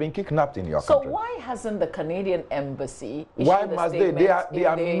had been kidnapped in your country. So why hasn't the Canadian embassy why must they?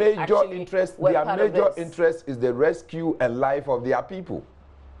 Their major interest, interest is the rescue and life of their people.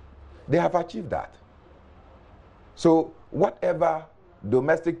 They have achieved that. So whatever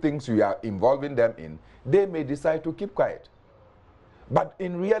domestic things you are involving them in, they may decide to keep quiet. But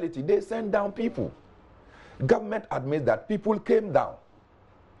in reality, they send down people. Government admits that people came down.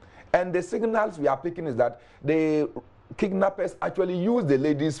 And the signals we are picking is that the kidnappers actually use the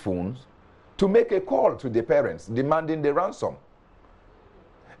ladies' phones to make a call to the parents demanding the ransom.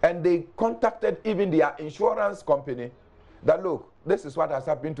 And they contacted even their insurance company that, look, this is what has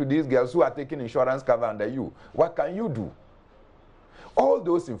happened to these girls who are taking insurance cover under you. What can you do? All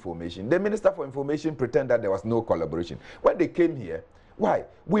those information, the Minister for Information pretended that there was no collaboration. When they came here, why?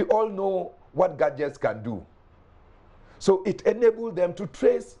 We all know what gadgets can do. So it enabled them to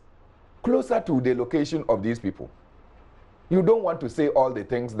trace closer to the location of these people. You don't want to say all the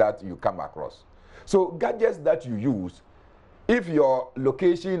things that you come across. So gadgets that you use, if your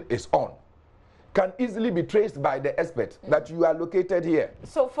location is on, can easily be traced by the expert that you are located here.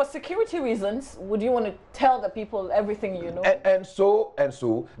 So for security reasons, would you want to tell the people everything you know? And so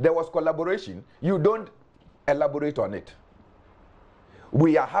there was collaboration. You don't elaborate on it.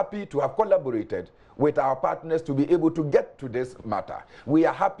 We are happy to have collaborated with our partners to be able to get to this matter. We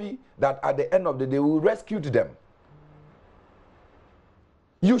are happy that at the end of the day we rescued them.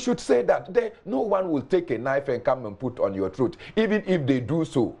 You should say that no one will take a knife and come and put on your throat. Even if they do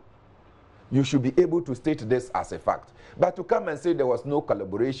so, you should be able to state this as a fact. But to come and say there was no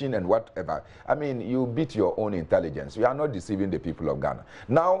collaboration and whatever, I mean, you beat your own intelligence. You are not deceiving the people of Ghana.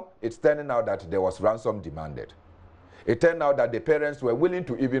 Now, it's turning out that there was ransom demanded. It turned out that the parents were willing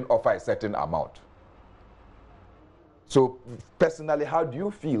to even offer a certain amount. So, personally, how do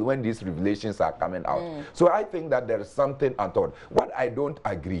you feel when these revelations are coming out? So, I think that there is something untoward. What I don't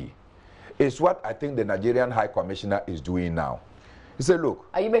agree is what I think the Nigerian High Commissioner is doing now. He said, look.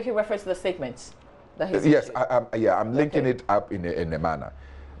 Are you making reference to the statements that he's Yes, I'm linking it up in a manner.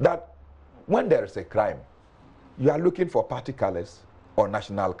 That when there is a crime, you are looking for party colors or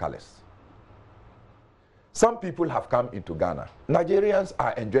national colors. Some people have come into Ghana. Nigerians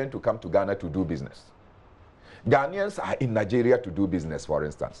are enjoying to come to Ghana to do business. Ghanaians are in Nigeria to do business, for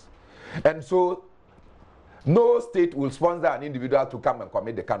instance. And so, no state will sponsor an individual to come and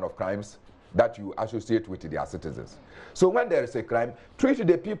commit the kind of crimes that you associate with their citizens. So when there is a crime, treat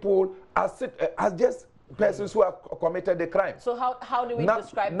the people as just persons who have committed the crime. So how do we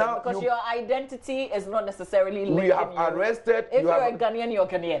describe them? Because your identity is not necessarily linking you. We have arrested... If you're a Ghanaian, you're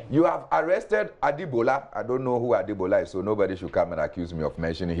Ghanaian. You have arrested Adibola. I don't know who Adibola is, so nobody should come and accuse me of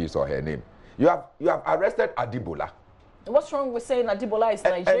mentioning his or her name. You have arrested Adibola. What's wrong with saying Adibola is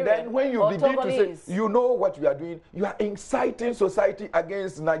Nigerian? And then when you begin to say, you know what you are doing, you are inciting society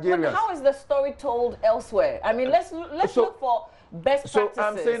against Nigerians. But how is the story told elsewhere? I mean, let's look for best practices. So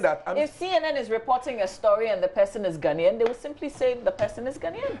I'm saying that... if CNN is reporting a story and the person is Ghanaian, they will simply say the person is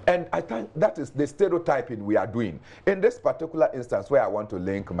Ghanaian. And I think that is the stereotyping we are doing. In this particular instance, where I want to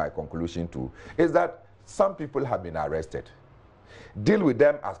link my conclusion to, is that some people have been arrested. Deal with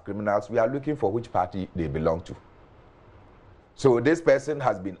them as criminals. We are looking for which party they belong to. So this person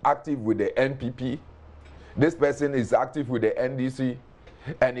has been active with the NPP. This person is active with the NDC.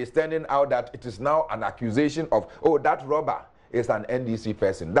 And it's turning out that it is now an accusation of, oh, that robber is an NDC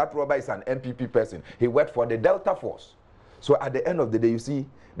person. That robber is an NPP person. He worked for the Delta Force. So at the end of the day, you see,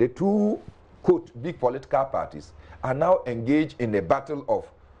 the two, quote, big political parties are now engaged in a battle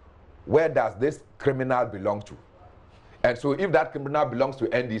of where does this criminal belong to? And so if that criminal belongs to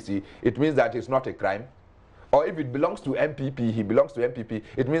NDC, it means that it's not a crime. Or if it belongs to MPP, he belongs to MPP,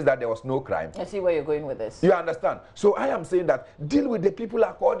 it means that there was no crime. I see where you're going with this. You understand? So I am saying that deal with the people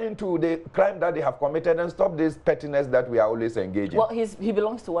according to the crime that they have committed and stop this pettiness that we are always engaging. Well, he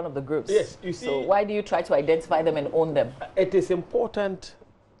belongs to one of the groups. Yes, you see. So why do you try to identify them and own them? It is important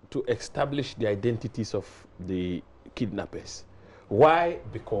to establish the identities of the kidnappers. Why?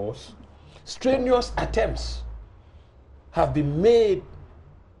 Because strenuous attempts have been made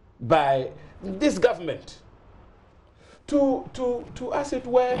by this government to as it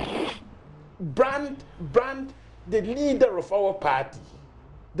were, brand the leader of our party,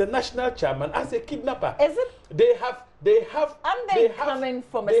 the national chairman, as a kidnapper. Is it? They have. Aren't they coming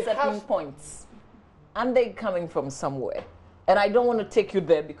from a certain point? Aren't they coming from somewhere? And I don't want to take you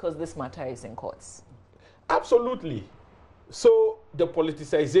there because this matter is in courts. Absolutely. So the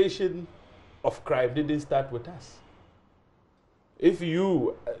politicization of crime didn't start with us. If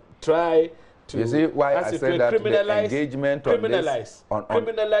you try to, you see why I said that the engagement on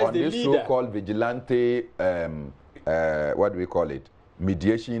criminalize this so-called vigilante, what do we call it,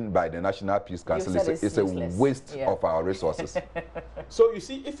 mediation by the National Peace Council is a waste of our resources. So you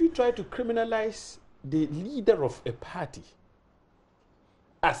see, if you try to criminalize the leader of a party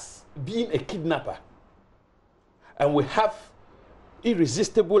as being a kidnapper, and we have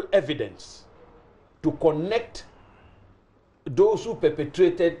irresistible evidence to connect those who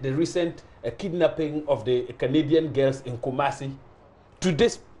perpetrated the recent kidnapping of the Canadian girls in Kumasi to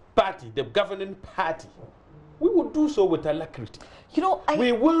this party, the governing party, we will do so with alacrity. You know,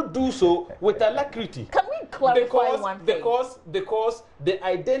 we will do so with alacrity. Can we clarify one thing? Because the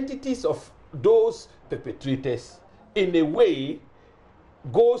identities of those perpetrators, in a way,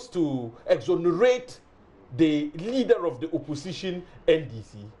 goes to exonerate the leader of the opposition,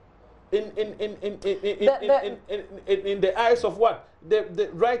 NDC, in the eyes of what? The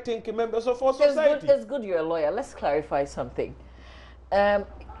right-thinking members of our society. It's good you're a lawyer. Let's clarify something. When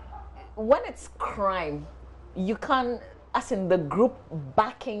it's crime, you can't, as in the group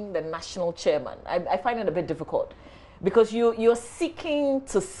backing the national chairman. I find it a bit difficult because you're seeking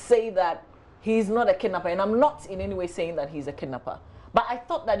to say that he's not a kidnapper, and I'm not in any way saying that he's a kidnapper. But I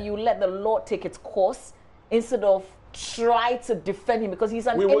thought that you let the law take its course instead of try to defend him, because he's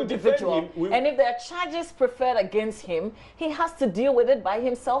an individual. And if there are charges preferred against him, he has to deal with it by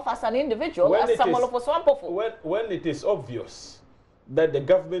himself as an individual, as Samuel Ofoswampofu. When it is obvious that the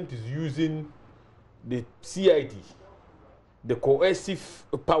government is using the CID, the coercive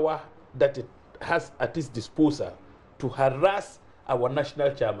power that it has at its disposal to harass our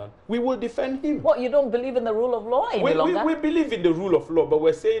national chairman, we will defend him. What, you don't believe in the rule of law any longer? We believe in the rule of law, but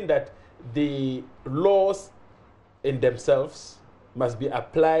we're saying that the laws in themselves must be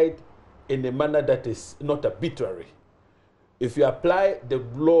applied in a manner that is not arbitrary. If you apply the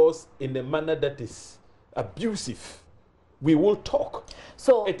laws in a manner that is abusive, we will talk.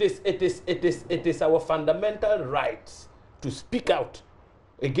 So it is our fundamental right to speak out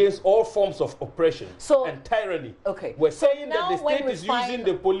against all forms of oppression and tyranny. Okay. We're saying that the state is using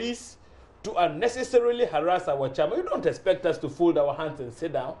the police to unnecessarily harass our chairman. You don't expect us to fold our hands and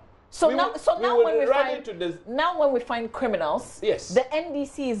sit down. So now when we find criminals, yes, the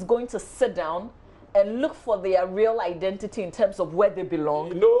NDC is going to sit down and look for their real identity in terms of where they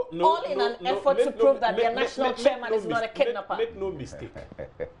belong. All in an effort to prove that their national chairman is not a kidnapper. Make no mistake.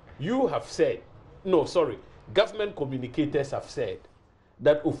 You have said, government communicators have said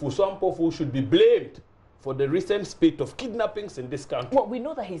that Ofoswampofu should be blamed for the recent spate of kidnappings in this country. Well, we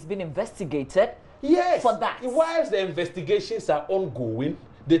know that he's been investigated. Yes. For that. Whilst the investigations are ongoing,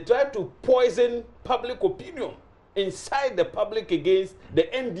 they try to poison public opinion inside the public against the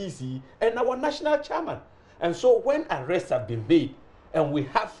NDC and our national chairman. And so when arrests have been made and we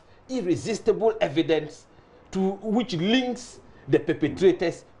have irresistible evidence to which links the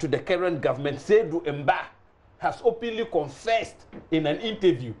perpetrators to the current government, Seydou Mba has openly confessed in an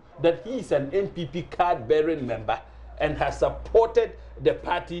interview that he is an NPP card-bearing member and has supported the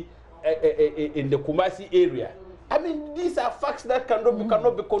party in the Kumasi area. I mean, these are facts that cannot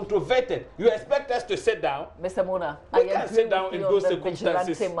be controverted. You expect us to sit down? Mr. Muna, we can't sit down in those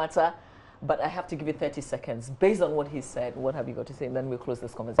circumstances. Matter, but I have to give you 30 seconds. Based on what he said, what have you got to say? And then we'll close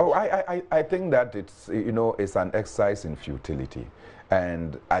this conversation. Oh, I think that it's, it's an exercise in futility.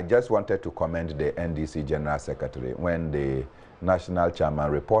 And I just wanted to commend the NDC General Secretary when the national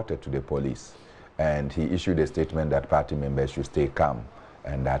chairman reported to the police and he issued a statement that party members should stay calm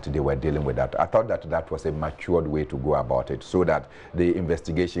and that they were dealing with that. I thought that that was a matured way to go about it so that the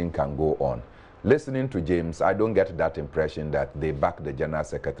investigation can go on. Listening to James, I don't get that impression that they back the General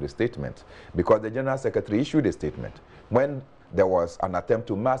Secretary's statement, because the General Secretary issued a statement when there was an attempt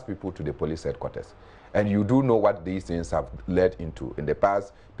to mass people to the police headquarters. And you do know what these things have led into. In the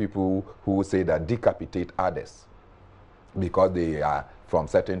past, people who say that decapitate others because they are from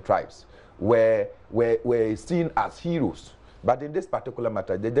certain tribes were seen as heroes. But in this particular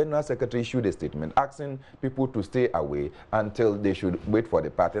matter, the General Secretary issued a statement asking people to stay away until they should wait for the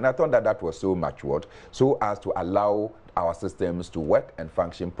party. And I thought that that was so matured, so as to allow our systems to work and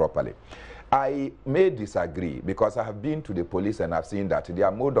function properly. I may disagree because I have been to the police and I've seen that their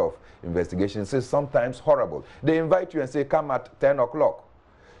mode of investigation is sometimes horrible. They invite you and say, come at 10 o'clock.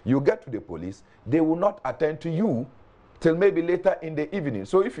 You get to the police, they will not attend to you till maybe later in the evening.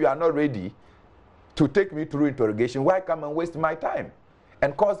 So if you are not ready to take me through interrogation, why come and waste my time?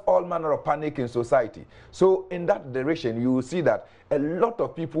 and cause all manner of panic in society. So in that direction, you will see that a lot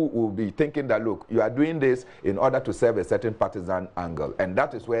of people will be thinking that, look, you are doing this in order to serve a certain partisan angle, and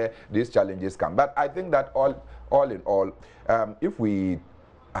that is where these challenges come. But I think that all in all, if we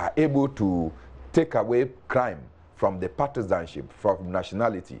are able to take away crime from the partisanship, from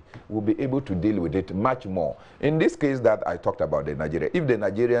nationality, we'll be able to deal with it much more. In this case that I talked about, the Nigeria, if the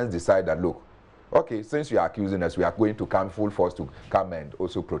Nigerians decide that, look, okay, since you are accusing us, we are going to come full force to come and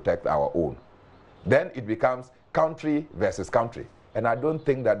also protect our own. Then it becomes country versus country. And I don't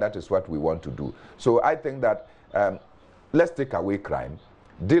think that that is what we want to do. So I think that let's take away crime,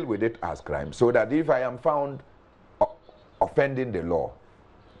 deal with it as crime, so that if I am found offending the law,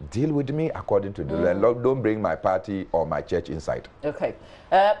 deal with me according to the law. Don't bring my party or my church inside. Okay.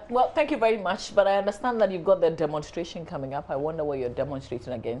 Well, thank you very much. But I understand that you've got the demonstration coming up. I wonder what you're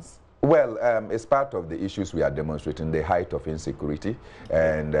demonstrating against. Well, it's part of the issues we are demonstrating, the height of insecurity.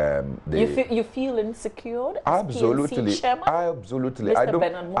 And you feel insecure? Absolutely. Absolutely.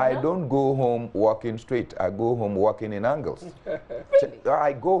 Mr. I don't go home walking straight. I go home walking in angles. Really?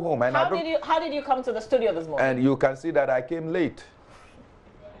 I go home and how did you come to the studio this morning? And you can see that I came late.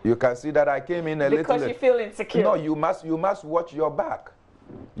 You can see that I came in a little late. Because you feel insecure. No, you must watch your back.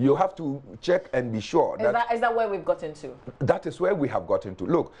 You have to check and be sure. Is that where we've gotten to? That is where we have gotten to.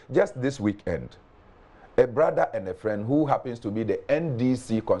 Look, just this weekend, a brother and a friend who happens to be the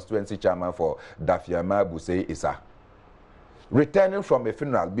NDC constituency chairman for Dafiama Busei Issa, returning from a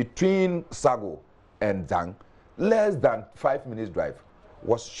funeral between Sago and Zang, less than 5 minutes drive,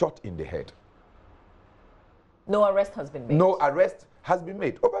 was shot in the head. No arrest has been made. No arrest has been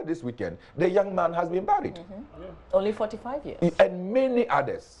made. Over this weekend, the young man has been buried. Only 45 years. And many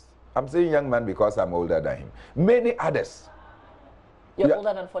others. I'm saying young man because I'm older than him. Many others. You're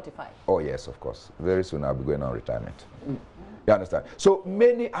older than 45? Oh, yes, of course. Very soon I'll be going on retirement. You understand? So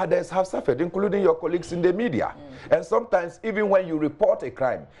many others have suffered, including your colleagues in the media. And sometimes, even when you report a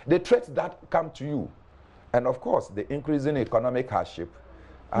crime, the threats that come to you, and of course, the increasing economic hardship.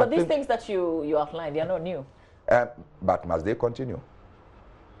 But these things that you outlined, they are not new. But must they continue?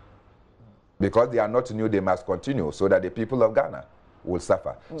 Because they are not new, they must continue so that the people of Ghana will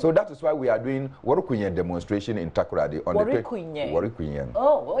suffer. So that is why we are doing Warukunyen demonstration in Takoradi. Warukunyen?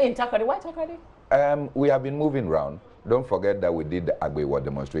 Oh, in Takoradi. Why Takoradi? We have been moving around. Don't forget that we did the Agbewa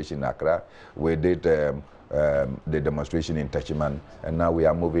demonstration in Accra. We did the demonstration in Techiman, and now we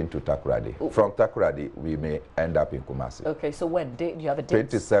are moving to Takoradi. From Takoradi, we may end up in Kumasi. Okay, so when? Do you have a date?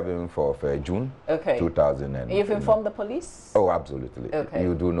 27th of June, 2000. You've informed the police? Oh, absolutely. Okay.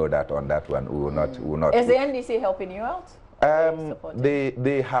 You do know that on that one. We will not. Is the NDC helping you out?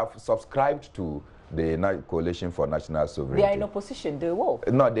 They have subscribed to the Coalition for National Sovereignty. They are in opposition, they will?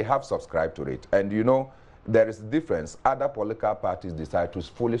 No, they have subscribed to it. And you know, there is a difference. Other political parties decide to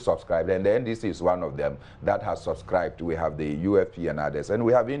fully subscribe, and the NDC is one of them that has subscribed. We have the UFP and others, and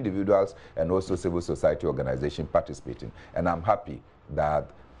we have individuals and also civil society organizations participating. And I'm happy that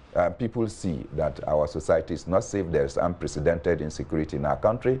people see that our society is not safe. There is unprecedented insecurity in our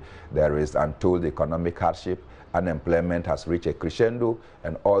country. There is untold economic hardship. Unemployment has reached a crescendo,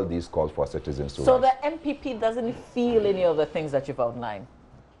 and all these calls for citizens to rise. The MPP doesn't feel any of the things that you've outlined?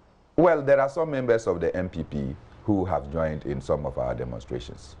 Well, there are some members of the MPP who have joined in some of our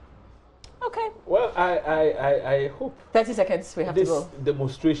demonstrations. Okay. Well, I hope 30 seconds we have to go. This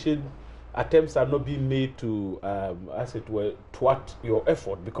demonstration attempts are not being made to, as it were, thwart your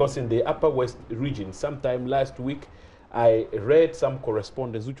effort, because in the Upper West region, sometime last week, I read some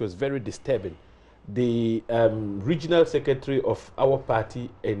correspondence which was very disturbing. The regional secretary of our party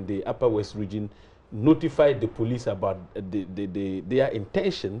in the Upper West region notified the police about their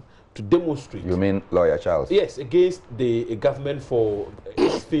intention to demonstrate. You mean Lawyer Charles? Yes, against the government for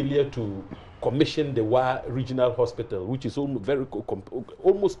its failure to commission the Wa Regional Hospital, which is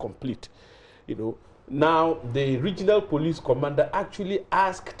almost complete. You know, now the regional police commander actually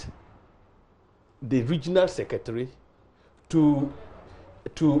asked the regional secretary to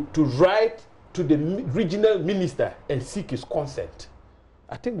write to the regional minister and seek his consent.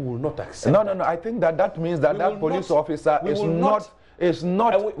 I think we will not accept. No. I think that means that police officer is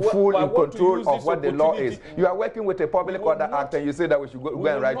not full in control of what the law is. You are working with a public order act, and you say that we should go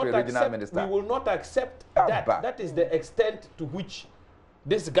and write to a regional minister. We will not accept that. That is the extent to which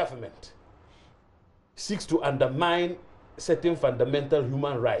this government seeks to undermine certain fundamental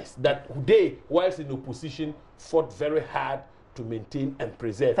human rights that they, whilst in opposition, fought very hard to maintain and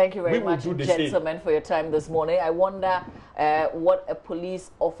preserve. Thank you very We will much, do the gentlemen, for your time this morning. I wonder what a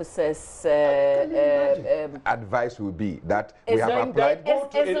police officer's advice will be that we have applied.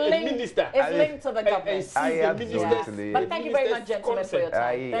 It's linked to the government. Absolutely. But thank you very much, gentlemen, for your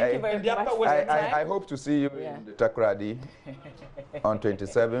time. Thank you very much for your time. I hope to see you in the Takoradi on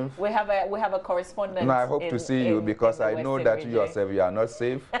 27th. We have a correspondent. No, I hope to see you because I know that you yourself, you are not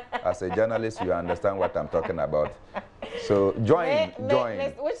safe. As a journalist, you understand what I'm talking about. So join.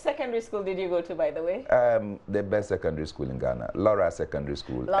 Which secondary school did you go to, by the way? The best secondary school in Ghana, Laura Secondary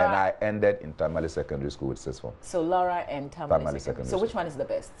School. And I ended in Tamale Secondary School with Sisfo. So Laura and Tamale Secondary. So which one is the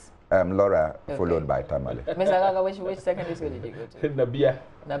best? Laura, followed by Tamale. Mr. Gaga, which secondary school did you go to?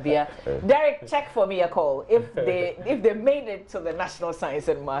 Nabia. Derek, check for me a call if they made it to the National Science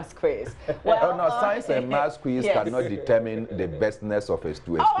and Maths quiz. Well, no, Science and Maths quiz cannot determine the bestness of a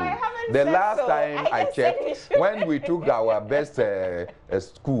school. The last time I checked, when we took our best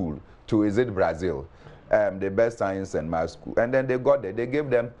school to visit Brazil, the best science and math school, and then they got there. They gave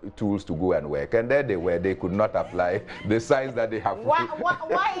them tools to go and work, and there they were. They could not apply the science that they have. Why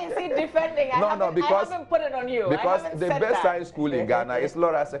is he defending? Because I haven't put it on you. Because the best science school in Ghana is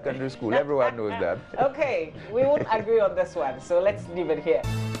Laura Secondary School. Everyone knows that. Okay, we won't agree on this one, so let's leave it here.